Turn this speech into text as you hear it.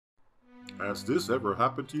Has this ever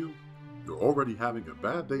happened to you? You're already having a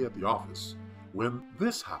bad day at the office when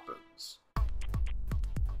this happens.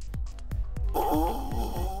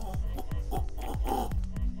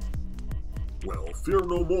 Well, fear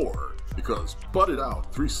no more, because Butt It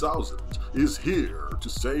Out 3000 is here to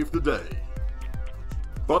save the day.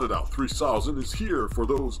 Butt It Out 3000 is here for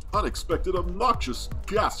those unexpected, obnoxious,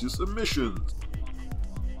 gaseous emissions.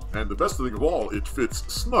 And the best thing of all, it fits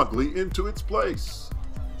snugly into its place.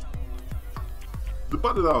 The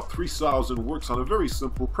Butt It Out 3000 works on a very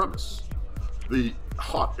simple premise. The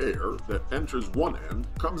hot air that enters one end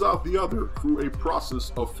comes out the other through a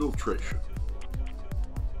process of filtration.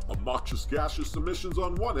 Obnoxious gaseous emissions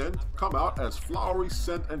on one end come out as flowery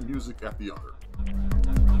scent and music at the other.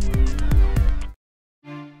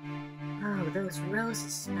 Oh, those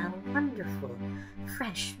roses smell wonderful.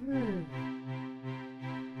 Fresh.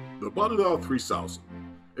 The Butt It Out 3000,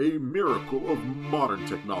 a miracle of modern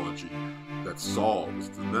technology that solves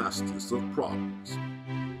the nastiest of problems.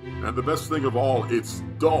 And the best thing of all, it's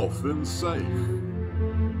dolphin safe.